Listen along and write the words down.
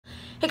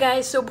Hey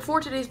guys, so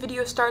before today's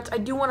video starts, I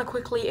do want to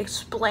quickly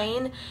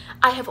explain.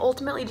 I have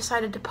ultimately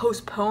decided to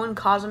postpone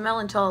Cozumel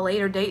until a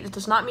later date. This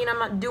does not mean I'm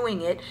not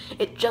doing it.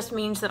 It just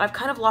means that I've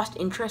kind of lost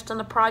interest in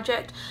the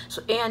project.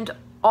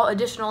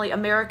 Additionally,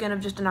 American have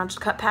just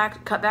announced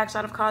cutbacks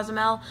out of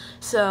Cozumel.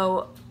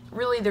 So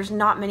really, there's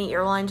not many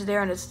airlines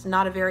there, and it's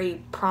not a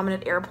very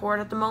prominent airport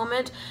at the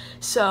moment.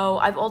 So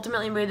I've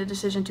ultimately made the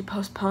decision to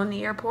postpone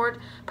the airport,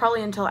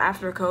 probably until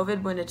after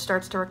COVID, when it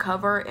starts to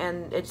recover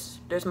and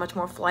there's much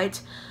more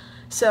flights.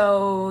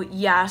 So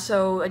yeah,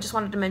 so I just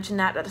wanted to mention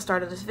that at the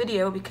start of this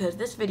video because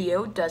this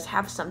video does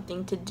have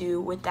something to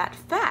do with that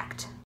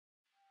fact.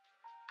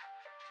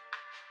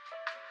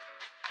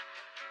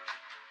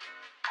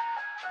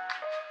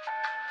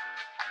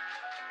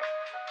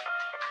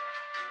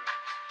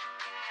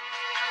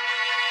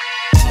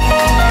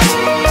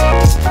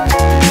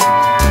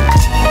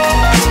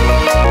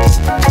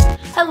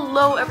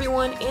 Hello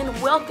everyone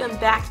and welcome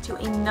back to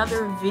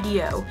another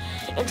video.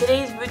 In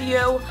today's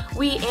video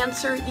we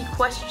answer the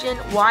question,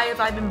 why have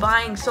I been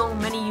buying so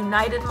many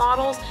United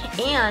models?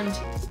 And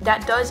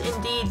that does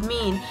indeed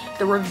mean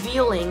the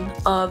revealing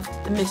of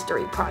the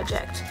mystery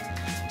project.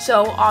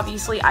 So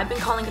obviously I've been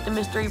calling it the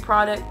mystery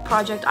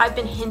project. I've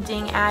been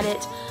hinting at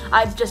it.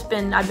 I've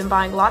been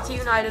buying lots of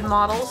United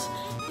models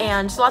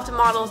and lots of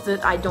models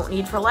that I don't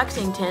need for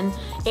Lexington.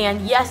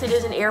 And yes, it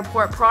is an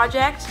airport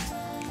project.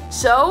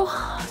 So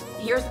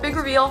here's the big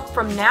reveal.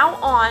 From now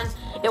on,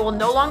 it will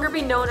no longer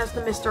be known as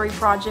the Mystery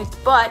Project,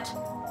 but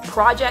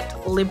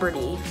Project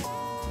Liberty.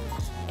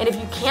 And if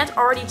you can't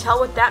already tell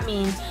what that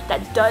means,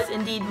 that does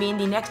indeed mean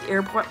the next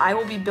airport I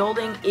will be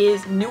building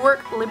is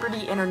Newark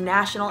Liberty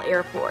International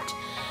Airport.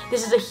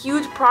 This is a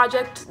huge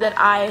project that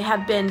I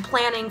have been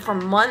planning for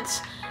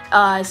months,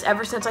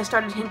 ever since I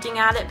started hinting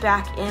at it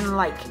back in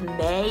like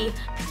May.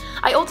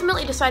 I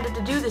ultimately decided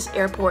to do this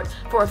airport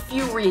for a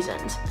few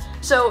reasons.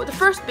 So the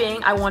first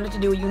being, I wanted to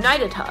do a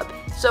United hub.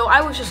 So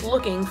I was just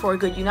looking for a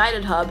good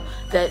United hub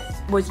that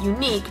was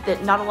unique,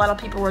 that not a lot of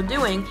people were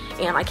doing,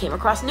 and I came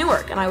across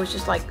Newark, and I was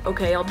just like,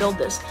 okay, I'll build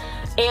this.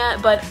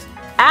 But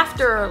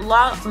after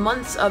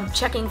months of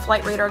checking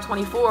Flight Radar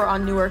 24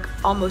 on Newark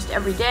almost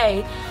every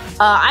day,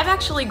 I've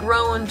actually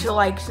grown to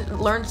like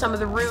learn some of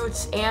the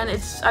routes, and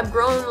I've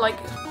grown like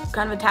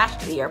kind of attached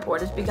to the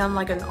airport. It's become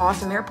like an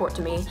awesome airport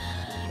to me.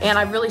 And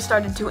I've really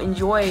started to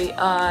enjoy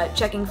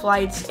checking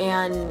flights,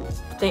 and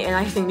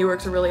I think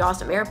Newark's a really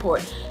awesome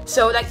airport.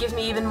 So that gives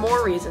me even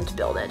more reason to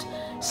build it.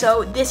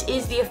 So this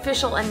is the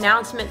official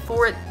announcement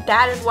for it.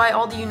 That is why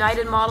all the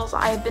United models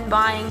I have been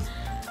buying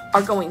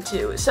are going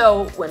to.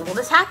 So when will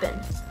this happen?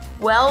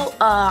 Well,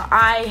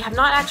 I have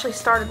not actually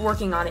started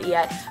working on it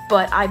yet,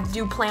 but I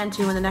do plan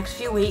to in the next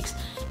few weeks.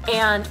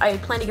 And I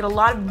plan to get a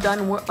lot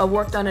of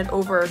work done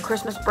over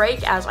Christmas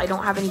break, as I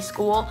don't have any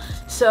school.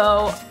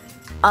 So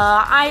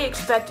I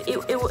expect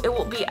it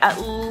will be at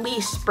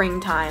least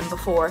springtime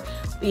before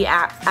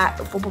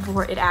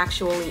it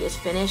actually is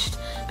finished,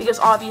 because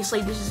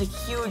obviously this is a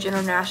huge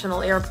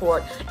international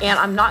airport, and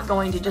I'm not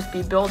going to just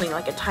be building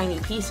like a tiny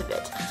piece of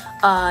it.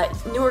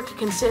 Newark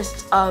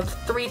consists of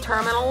 3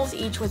 terminals,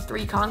 each with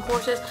 3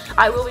 concourses.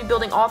 I will be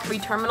building all 3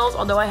 terminals,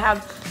 although I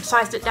have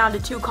sized it down to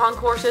 2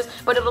 concourses,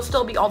 but it'll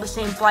still be all the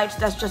same flights.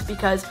 That's just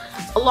because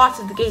lots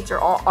of the gates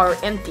are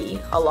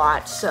empty a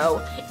lot,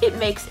 so it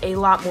makes a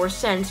lot more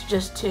sense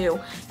just to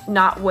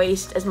not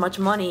waste as much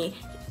money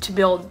to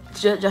build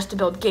just to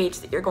build gates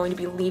that you're going to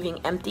be leaving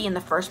empty in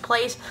the first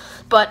place.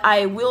 But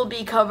I will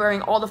be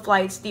covering all the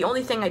flights. The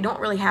only thing I don't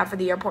really have for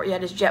the airport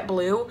yet is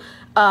JetBlue,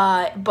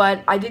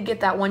 but I did get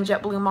that one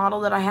JetBlue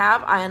model that I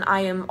have, and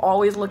I am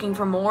always looking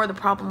for more. The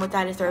problem with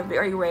that is they're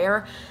very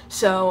rare,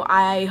 so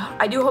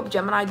I do hope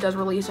Gemini does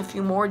release a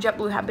few more.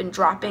 JetBlue have been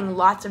dropping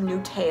lots of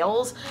new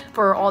tails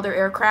for all their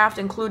aircraft,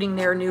 including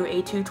their new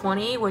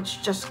A220,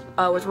 which just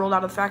was rolled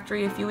out of the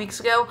factory a few weeks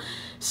ago.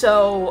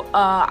 So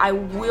I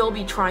will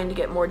be trying to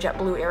get more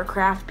JetBlue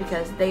aircraft,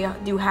 because they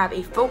do have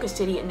a focus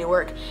city at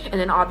Newark, and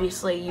then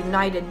obviously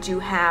United do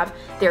have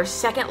their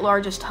second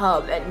largest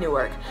hub at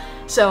Newark.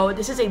 So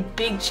this is a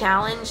big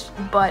challenge,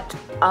 but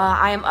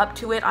I am up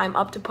to it. I'm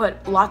up to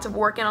put lots of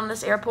work in on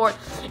this airport,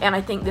 and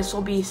I think this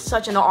will be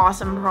such an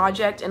awesome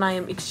project, and I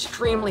am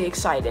extremely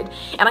excited.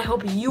 And I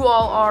hope you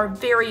all are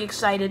very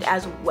excited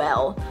as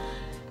well.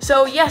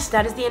 So yes,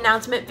 that is the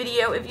announcement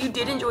video. If you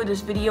did enjoy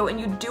this video and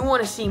you do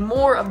want to see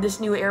more of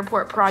this new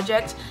airport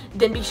project,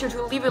 then be sure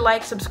to leave a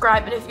like,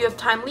 subscribe, and if you have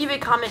time, leave a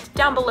comment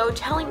down below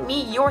telling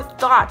me your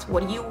thoughts.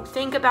 What do you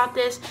think about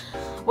this?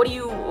 What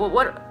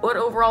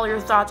overall are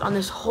your thoughts on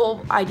this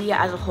whole idea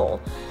as a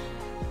whole?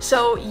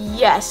 So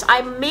yes,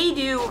 I may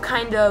do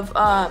kind of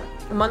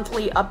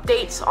monthly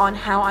updates on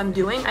how I'm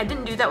doing. I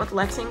didn't do that with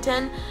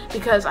Lexington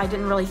because I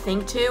didn't really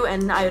think to,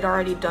 and I had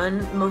already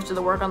done most of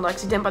the work on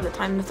Lexington by the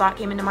time the thought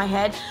came into my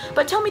head.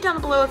 But tell me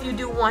down below if you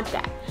do want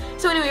that.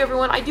 So anyway,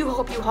 everyone, I do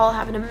hope you all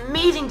have an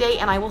amazing day,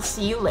 and I will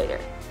see you later.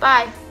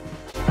 Bye!